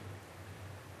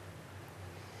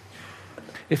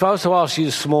If I was to ask you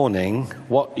this morning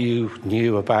what you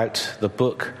knew about the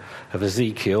book of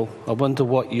Ezekiel, I wonder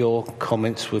what your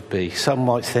comments would be. Some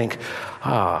might think,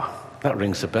 that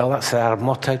rings a bell. That's our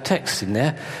motto text in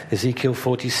there, Ezekiel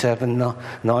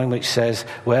 47:9, which says,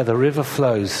 where the river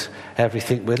flows,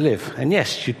 everything will live. And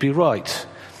yes, you'd be right.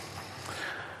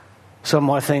 Some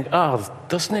might think,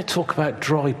 doesn't it talk about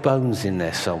dry bones in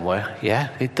there somewhere? Yeah,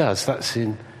 it does. That's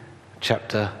in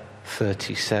chapter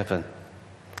 37.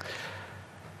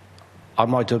 I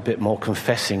might do a bit more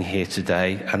confessing here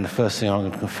today, and the first thing I'm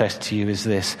going to confess to you is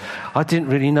this. I didn't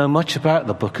really know much about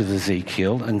the book of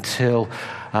Ezekiel until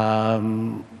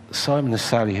Simon and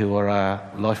Sally, who are our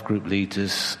life group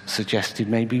leaders, suggested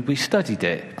maybe we studied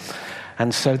it.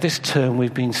 And so this term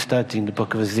we've been studying the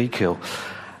book of Ezekiel.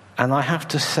 And I have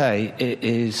to say, it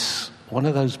is one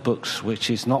of those books which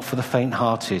is not for the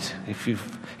faint-hearted. If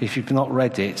you've not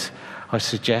read it, I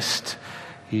suggest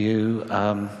you...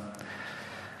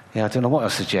 I don't know what I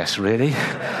suggest, really.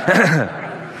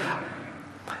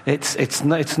 It's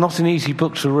not an easy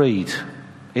book to read.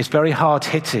 It's very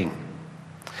hard-hitting.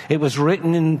 It was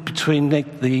written in between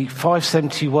the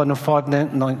 571 and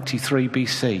 593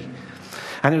 BC.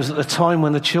 And it was at the time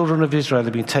when the children of Israel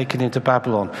had been taken into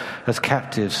Babylon as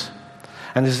captives.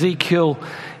 And Ezekiel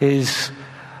is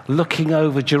looking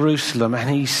over Jerusalem, and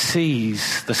he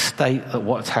sees the state of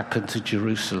what's happened to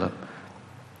Jerusalem.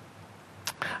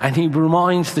 And he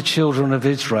reminds the children of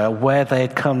Israel where they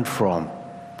had come from.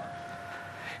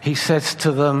 He says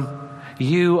to them,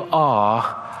 you are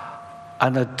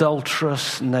an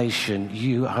adulterous nation.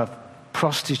 You have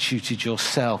prostituted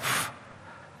yourself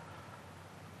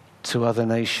to other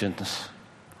nations.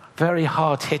 Very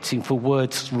hard-hitting for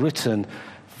words written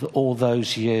all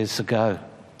those years ago.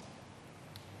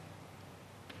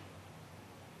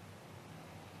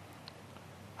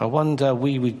 I wonder,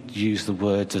 we would use the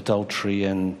words adultery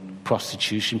and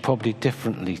prostitution probably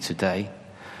differently today.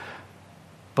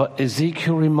 But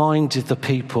Ezekiel reminded the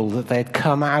people that they had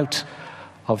come out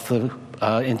of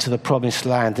into the promised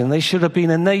land, and they should have been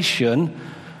a nation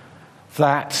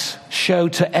that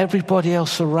showed to everybody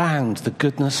else around the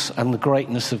goodness and the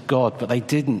greatness of God, but they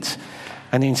didn't.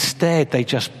 And instead, they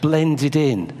just blended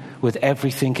in with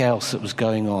everything else that was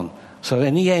going on. So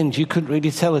in the end, you couldn't really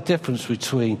tell the difference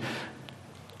between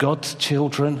God's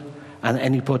children and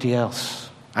anybody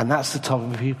else. And that's the type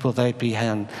of people they'd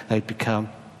become.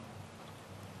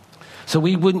 So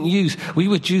we would use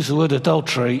the word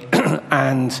adultery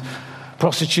and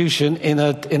prostitution in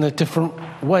a different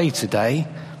way today.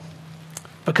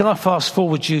 But can I fast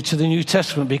forward you to the New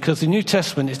Testament? Because the New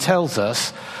Testament, it tells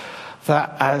us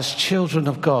that as children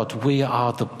of God, we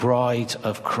are the bride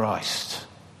of Christ.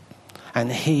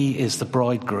 And he is the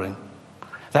bridegroom.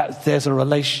 That there's a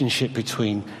relationship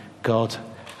between God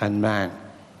and man.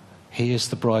 He is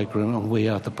the bridegroom and we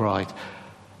are the bride.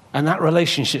 And that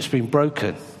relationship's been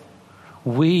broken.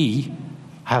 We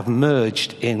have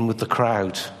merged in with the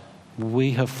crowd.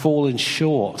 We have fallen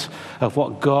short of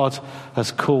what God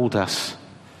has called us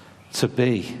to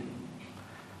be.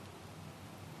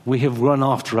 We have run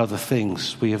after other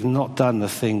things. We have not done the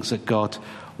things that God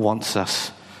wants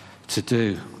us to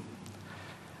do.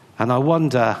 And I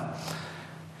wonder,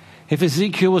 if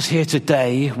Ezekiel was here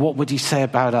today, what would he say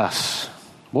about us?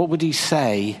 What would he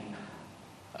say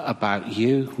about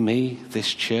you, me,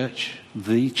 this church,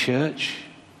 the church?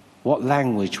 What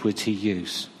language would he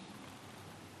use?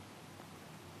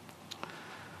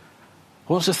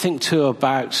 I want to think too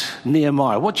about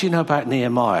Nehemiah. What do you know about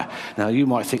Nehemiah? Now you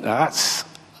might think that's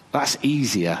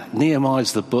easier.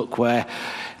 Nehemiah's the book where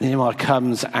Nehemiah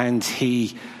comes and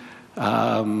he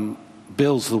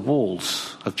builds the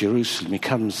walls of Jerusalem. He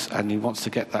comes and he wants to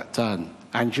get that done.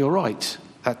 And you're right,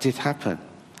 that did happen.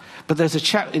 But there's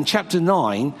in chapter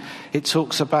 9, it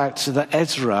talks about that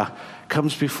Ezra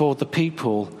comes before the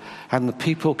people, and the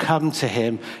people come to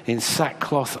him in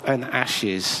sackcloth and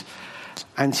ashes,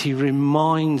 and he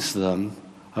reminds them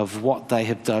of what they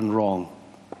have done wrong.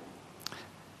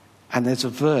 And there's a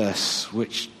verse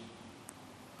which,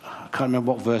 I can't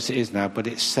remember what verse it is now, but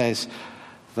it says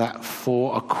that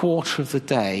for a quarter of the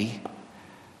day,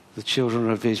 the children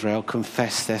of Israel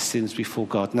confess their sins before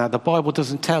God. Now, the Bible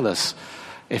doesn't tell us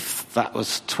if that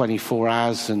was 24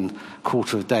 hours and a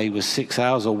quarter of a day was 6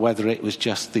 hours, or whether it was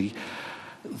just the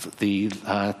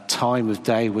time of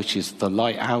day, which is the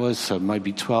light hours, so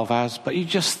maybe 12 hours. But you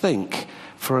just think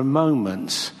for a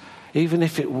moment, even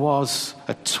if it was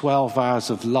 12 hours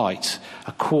of light,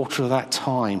 a quarter of that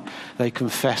time they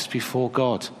confessed before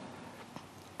God.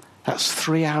 That's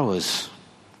 3 hours.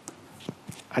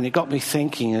 And it got me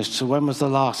thinking as to when was the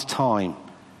last time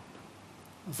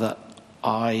that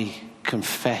I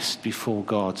confessed before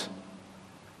God.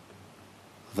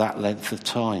 that length of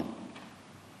time.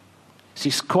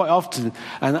 See, quite often,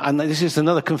 and this is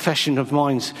another confession of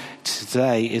mine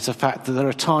today, is the fact that there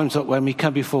are times that when we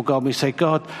come before God, we say,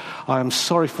 God, I am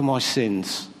sorry for my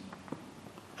sins.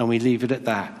 And we leave it at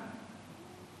that.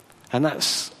 And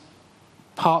that's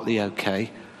partly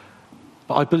okay.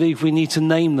 But I believe we need to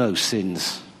name those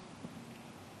sins.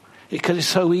 Because it's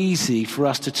so easy for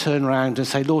us to turn around and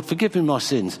say, Lord, forgive me my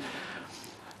sins.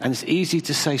 And it's easy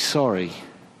to say sorry.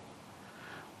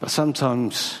 But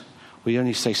sometimes we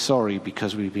only say sorry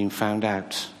because we've been found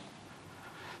out.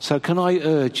 So can I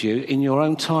urge you, in your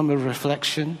own time of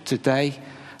reflection today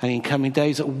and in coming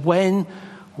days, that when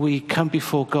we come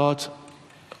before God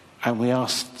and we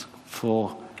ask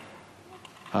for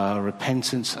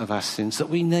repentance of our sins, that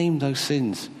we name those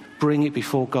sins, bring it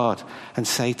before God and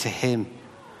say to him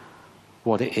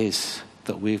what it is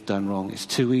that we've done wrong. It's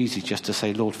too easy just to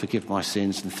say, Lord, forgive my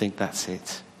sins, and think that's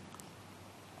it.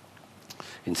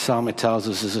 In Psalm it tells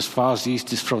us, as far as the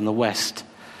east is from the west,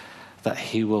 that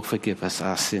he will forgive us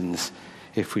our sins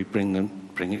if we bring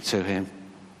it to him.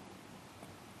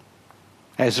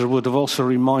 Ezra would have also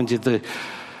reminded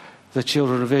the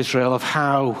children of Israel of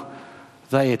how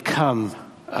they had come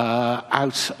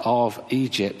out of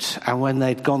Egypt, and when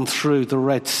they'd gone through the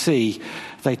Red Sea,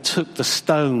 they took the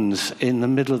stones in the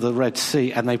middle of the Red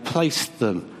Sea and they placed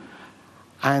them.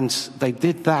 And they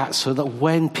did that so that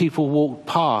when people walked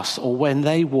past, or when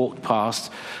they walked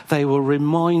past, they were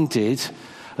reminded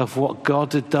of what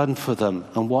God had done for them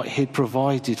and what he'd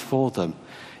provided for them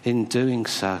in doing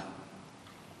so.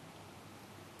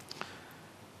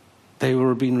 They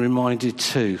were being reminded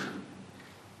too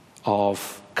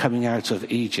of coming out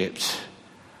of Egypt,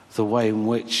 the way in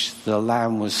which the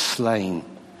lamb was slain,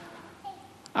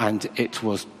 and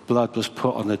blood was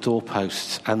put on the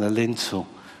doorposts and the lintel.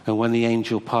 And when the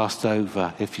angel passed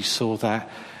over, if you saw that,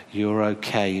 you were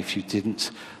okay. If you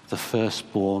didn't, the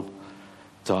firstborn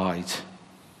died.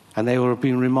 And they were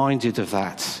being reminded of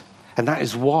that. And that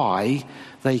is why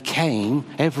they came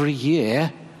every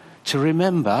year to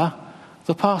remember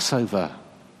the Passover.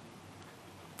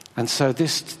 And so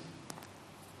this,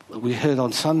 we heard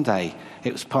on Sunday,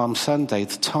 it was Palm Sunday,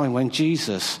 the time when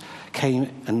Jesus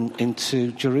came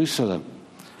into Jerusalem.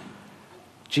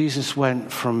 Jesus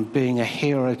went from being a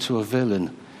hero to a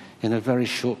villain in a very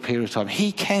short period of time.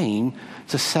 He came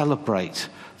to celebrate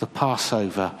the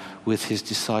Passover with his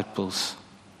disciples.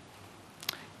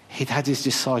 He'd had his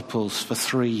disciples for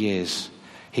 3 years.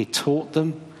 He taught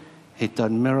them, he'd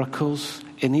done miracles,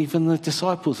 and even the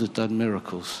disciples had done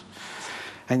miracles.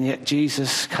 And yet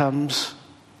Jesus comes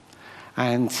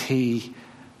and he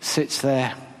sits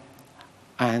there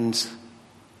and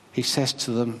he says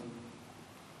to them,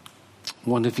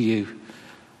 one of you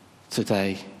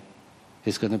today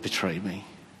is going to betray me.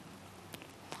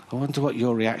 I wonder what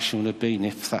your reaction would have been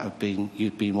if that had been,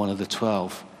 you'd been one of the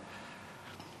 12.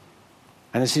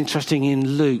 And it's interesting,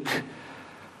 in Luke,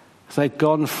 they'd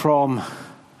gone from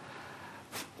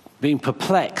being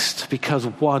perplexed because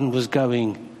one was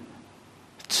going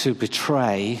to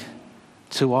betray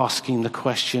to asking the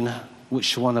question,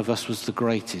 which one of us was the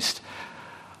greatest?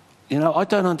 You know, I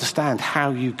don't understand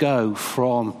how you go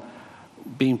from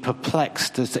being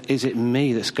perplexed as to, is it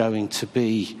me that's going to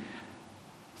be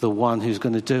the one who's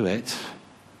going to do it,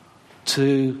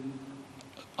 to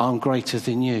I'm greater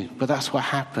than you. But that's what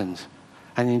happened.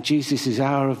 And in Jesus'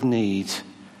 hour of need,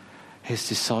 his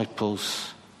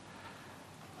disciples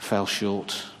fell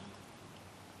short.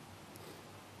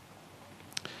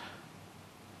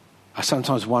 I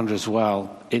sometimes wonder as well,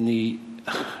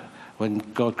 when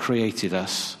God created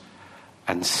us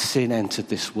and sin entered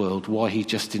this world, why he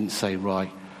just didn't say,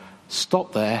 right,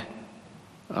 stop there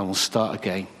and we'll start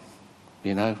again.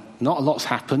 You know, not a lot's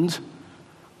happened,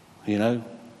 you know,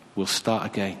 we'll start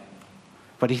again.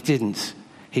 But he didn't.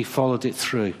 He followed it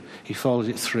through. He followed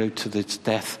it through to the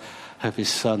death of his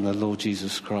son, the Lord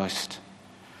Jesus Christ.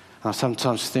 And I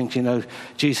sometimes think, you know,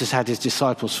 Jesus had his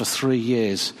disciples for 3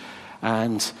 years,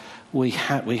 and we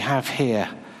have here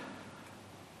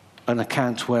an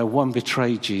account where one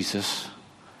betrayed Jesus,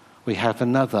 we have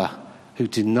another who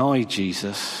denied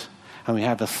Jesus, and we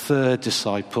have a third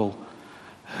disciple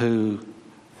who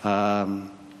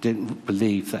didn't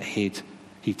believe that he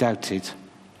doubted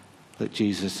that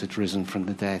Jesus had risen from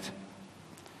the dead.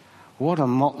 What a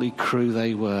motley crew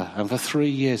they were. And for 3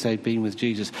 years they'd been with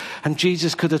Jesus. And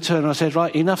Jesus could have turned and said,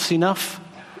 right, enough's enough.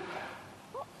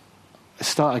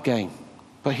 Start again.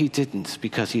 But he didn't,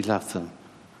 because he loved them.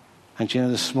 And you know,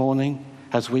 this morning,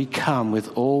 as we come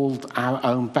with all our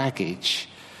own baggage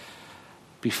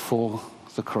before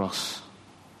the cross,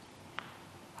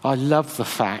 I love the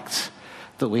fact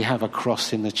that we have a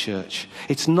cross in the church.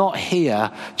 It's not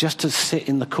here just to sit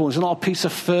in the corner. It's not a piece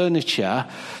of furniture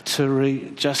to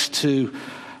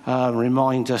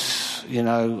remind us, things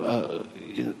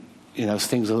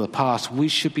of the past. We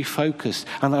should be focused.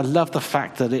 And I love the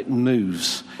fact that it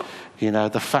moves.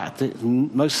 The fact that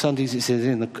most Sundays it's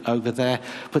over there,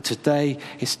 but today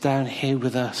it's down here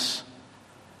with us.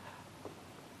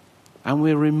 And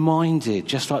we're reminded,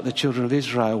 just like the children of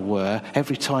Israel were,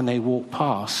 every time they walk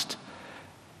past,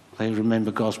 they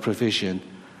remember God's provision.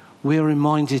 We're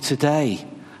reminded today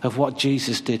of what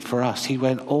Jesus did for us. He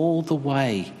went all the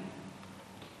way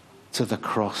to the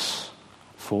cross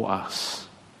for us.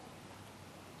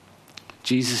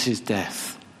 Jesus'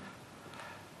 death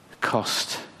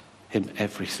cost him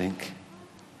everything.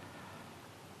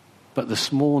 But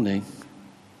this morning,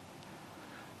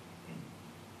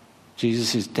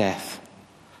 Jesus' death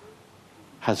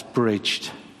has bridged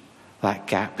that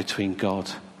gap between God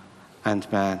and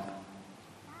man.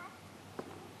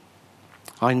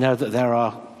 I know there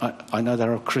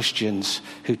are Christians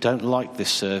who don't like this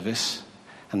service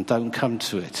and don't come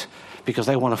to it because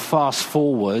they want to fast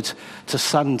forward to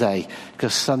Sunday,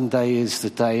 because Sunday is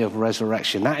the day of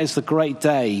resurrection. That is the great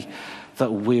day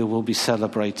that we will be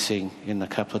celebrating in a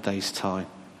couple of days' time.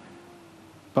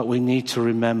 But we need to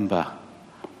remember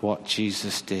what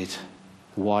Jesus did,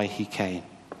 why he came.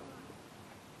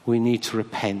 We need to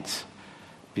repent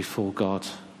before God.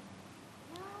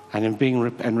 And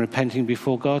in repenting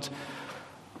before God,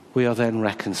 we are then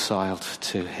reconciled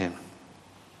to him.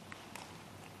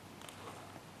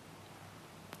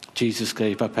 Jesus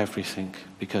gave up everything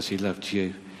because he loved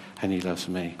you and he loves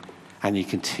me. And he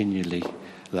continually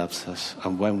loves us.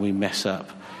 And when we mess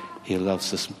up, he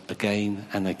loves us again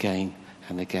and again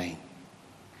and again.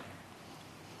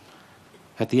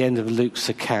 At the end of Luke's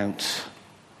account,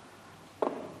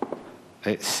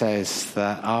 it says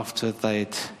that after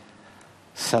they'd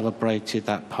celebrated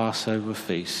that Passover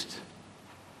feast,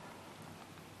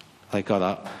 they got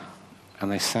up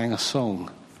and they sang a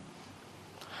song.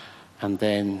 And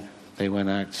then they went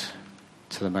out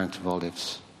to the Mount of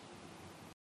Olives.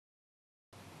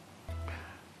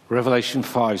 Revelation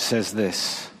 5 says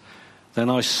this: "Then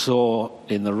I saw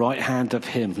in the right hand of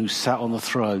him who sat on the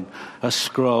throne a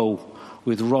scroll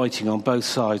with writing on both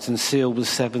sides and sealed with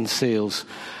 7 seals.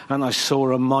 And I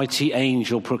saw a mighty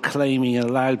angel proclaiming in a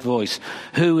loud voice,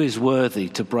 'Who is worthy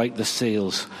to break the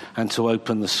seals and to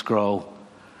open the scroll?'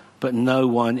 But no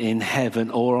one in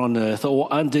heaven or on earth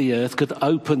or under the earth could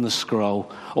open the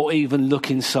scroll or even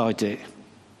look inside it.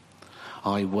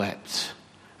 I wept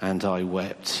and I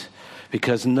wept,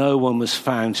 because no one was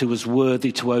found who was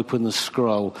worthy to open the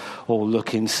scroll or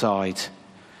look inside.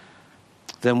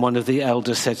 Then one of the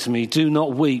elders said to me, 'Do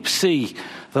not weep. See,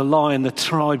 the Lion, the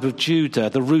tribe of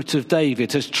Judah, the Root of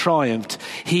David, has triumphed.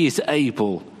 He is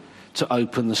able to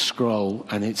open the scroll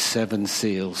and its 7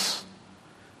 seals.'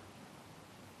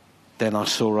 Then I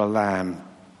saw a lamb,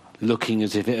 looking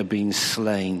as if it had been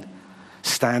slain,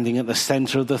 standing at the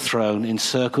center of the throne,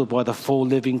 encircled by the 4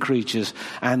 living creatures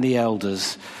and the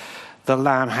elders. The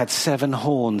lamb had 7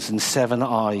 horns and 7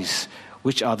 eyes,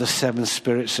 which are the 7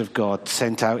 spirits of God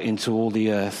sent out into all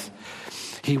the earth.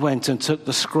 He went and took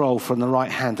the scroll from the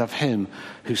right hand of him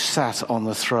who sat on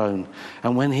the throne.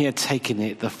 And when he had taken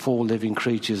it, the 4 living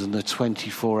creatures and the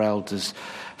 24 elders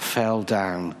fell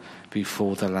down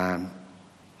before the Lamb.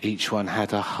 Each one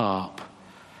had a harp,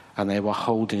 and they were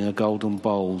holding a golden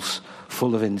bowls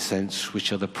full of incense,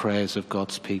 which are the prayers of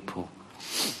God's people.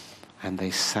 And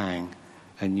they sang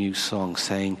a new song,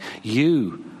 saying,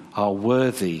 'You are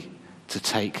worthy to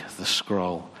take the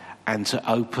scroll and to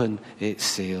open its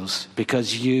seals,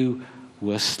 because you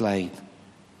were slain,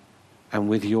 and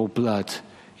with your blood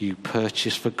you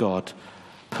purchased for God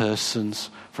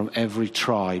persons from every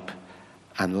tribe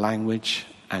and language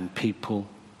and people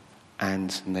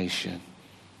and nation.'"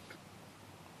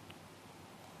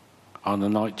 On the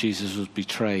night Jesus was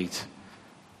betrayed,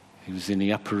 he was in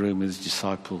the upper room with his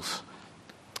disciples,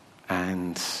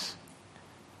 and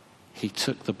he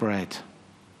took the bread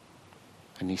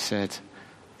and he said,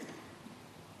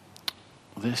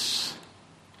 "This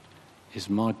is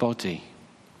my body,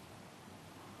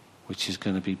 which is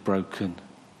going to be broken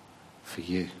for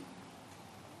you."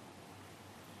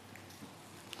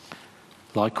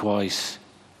 Likewise,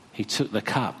 he took the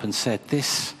cup and said,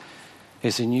 "This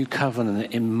is a new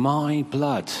covenant in my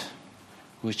blood,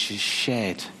 which is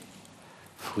shed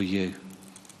for you."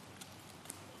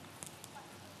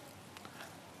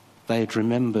 They had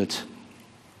remembered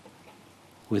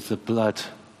with the blood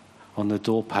on the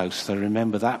doorpost. They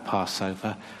remember that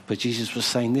Passover. But Jesus was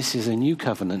saying, this is a new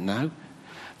covenant now.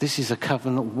 This is a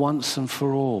covenant once and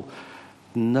for all.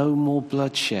 no more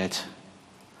bloodshed,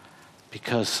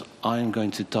 because I am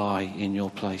going to die in your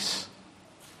place.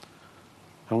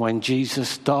 And when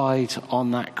Jesus died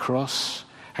on that cross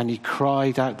and he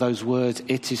cried out those words,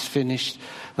 "It is finished,"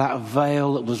 that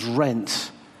veil that was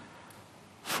rent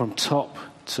from top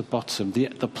to bottom, the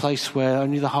place where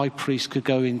only the high priest could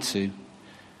go into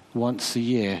once a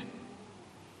year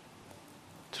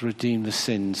to redeem the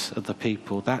sins of the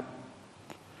people, that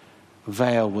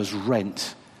veil was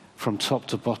rent from top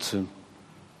to bottom.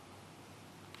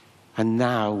 And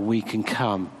now we can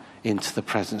come into the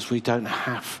presence. We don't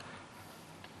have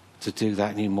to do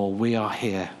that anymore. We are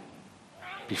here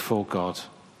before God.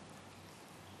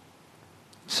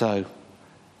 So,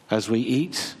 as we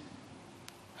eat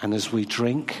and as we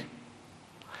drink,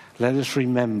 let us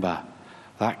remember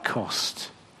that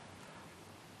cost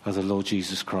of the Lord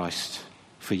Jesus Christ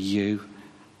for you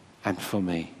and for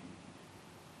me.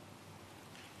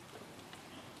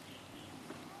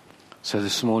 So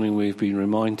this morning we've been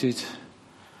reminded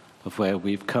of where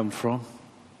we've come from.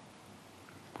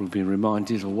 We've been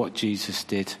reminded of what Jesus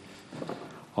did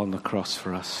on the cross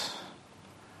for us.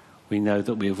 We know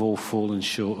that we have all fallen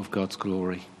short of God's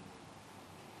glory.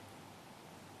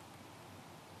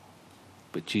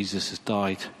 But Jesus has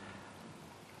died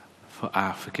for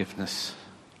our forgiveness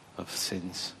of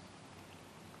sins.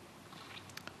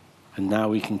 And now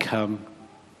we can come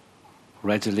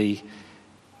readily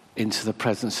into the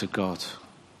presence of God.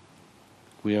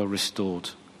 We are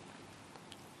restored.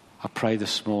 I pray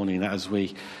this morning that as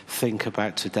we think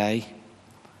about today,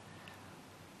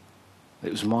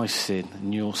 it was my sin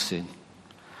and your sin.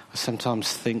 I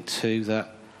sometimes think too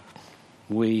that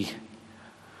we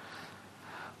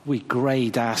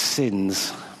grade our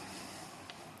sins,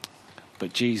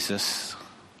 but Jesus,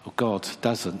 or God,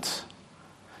 doesn't.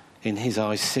 In his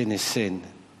eyes, sin is sin.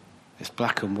 It's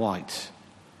black and white.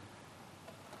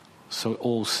 So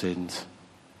all sins,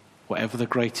 whatever the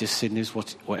greatest sin is,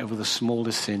 whatever the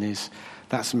smallest sin is,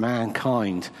 that's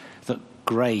mankind that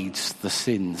grades the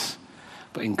sins.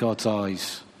 But in God's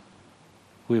eyes,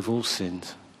 we've all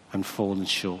sinned and fallen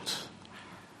short.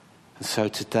 And so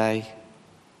today,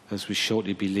 as we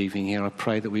shortly be leaving here, I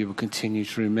pray that we will continue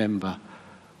to remember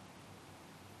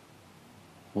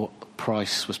what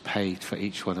price was paid for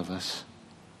each one of us.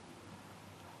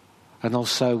 And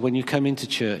also, when you come into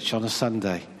church on a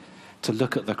Sunday, to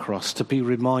look at the cross, to be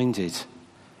reminded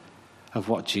of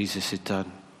what Jesus had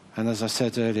done. And as I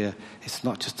said earlier, it's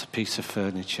not just a piece of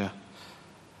furniture.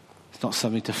 It's not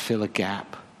something to fill a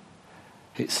gap.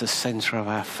 It's the center of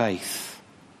our faith.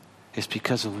 It's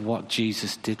because of what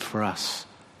Jesus did for us.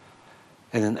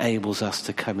 It enables us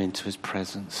to come into his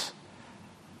presence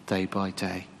day by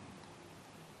day.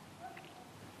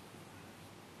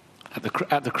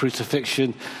 At the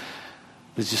crucifixion,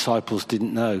 the disciples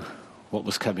didn't know what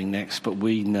was coming next, but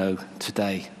we know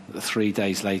today that 3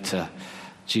 days later,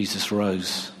 Jesus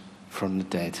rose from the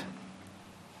dead.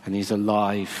 And he's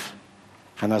alive.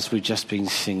 And as we've just been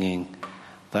singing,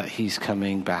 that he's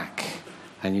coming back.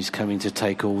 And he's coming to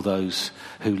take all those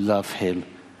who love him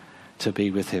to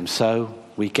be with him. So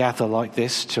we gather like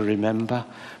this to remember,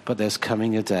 but there's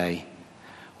coming a day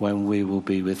when we will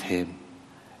be with him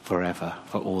forever,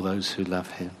 for all those who love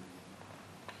him.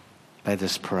 Let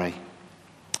us pray.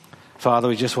 Father,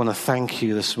 we just want to thank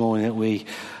you this morning that we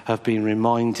have been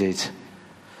reminded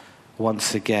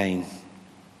once again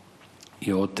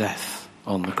your death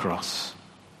on the cross.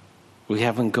 We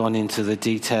haven't gone into the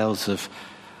details of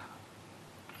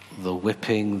the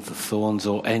whipping, the thorns,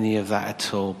 or any of that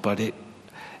at all, but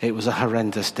it was a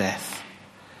horrendous death.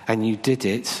 And you did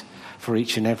it for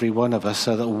each and every one of us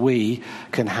so that we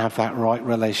can have that right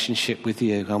relationship with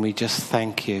you. And we just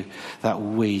thank you that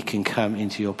we can come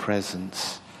into your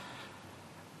presence.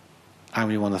 And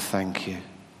we want to thank you.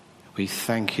 We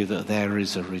thank you that there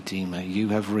is a Redeemer. You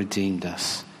have redeemed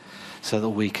us so that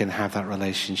we can have that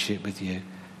relationship with you.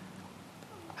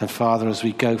 And Father, as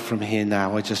we go from here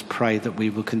now, I just pray that we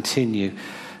will continue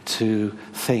to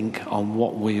think on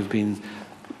what we have been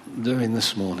doing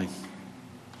this morning.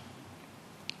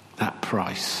 That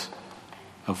price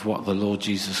of what the Lord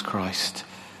Jesus Christ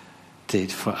did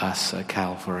for us at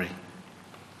Calvary.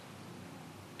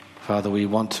 Father, we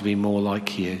want to be more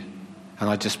like you. And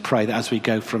I just pray that as we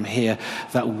go from here,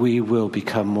 that we will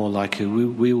become more like you.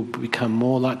 We will become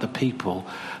more like the people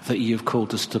that you've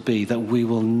called us to be. That we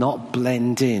will not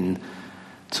blend in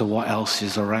to what else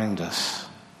is around us.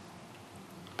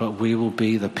 But we will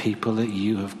be the people that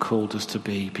you have called us to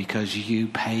be because you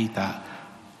paid that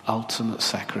ultimate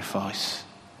sacrifice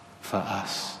for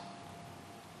us.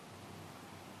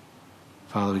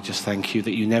 Father, we just thank you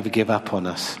that you never give up on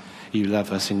us. You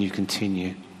love us and you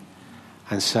continue.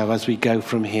 And so as we go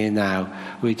from here now,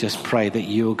 we just pray that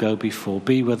you'll go before.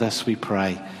 Be with us, we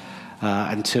pray,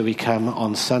 until we come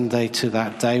on Sunday to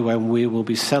that day when we will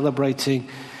be celebrating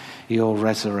your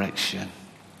resurrection.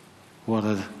 What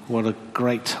a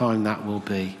great time that will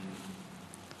be.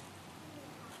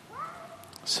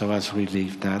 So as we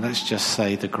leave now, let's just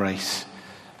say the grace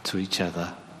to each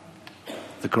other.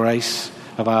 The grace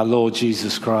of our Lord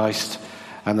Jesus Christ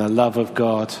and the love of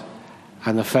God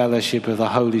and the fellowship of the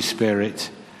Holy Spirit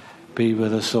be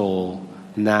with us all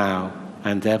now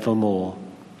and evermore.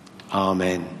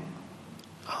 Amen.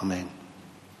 Amen.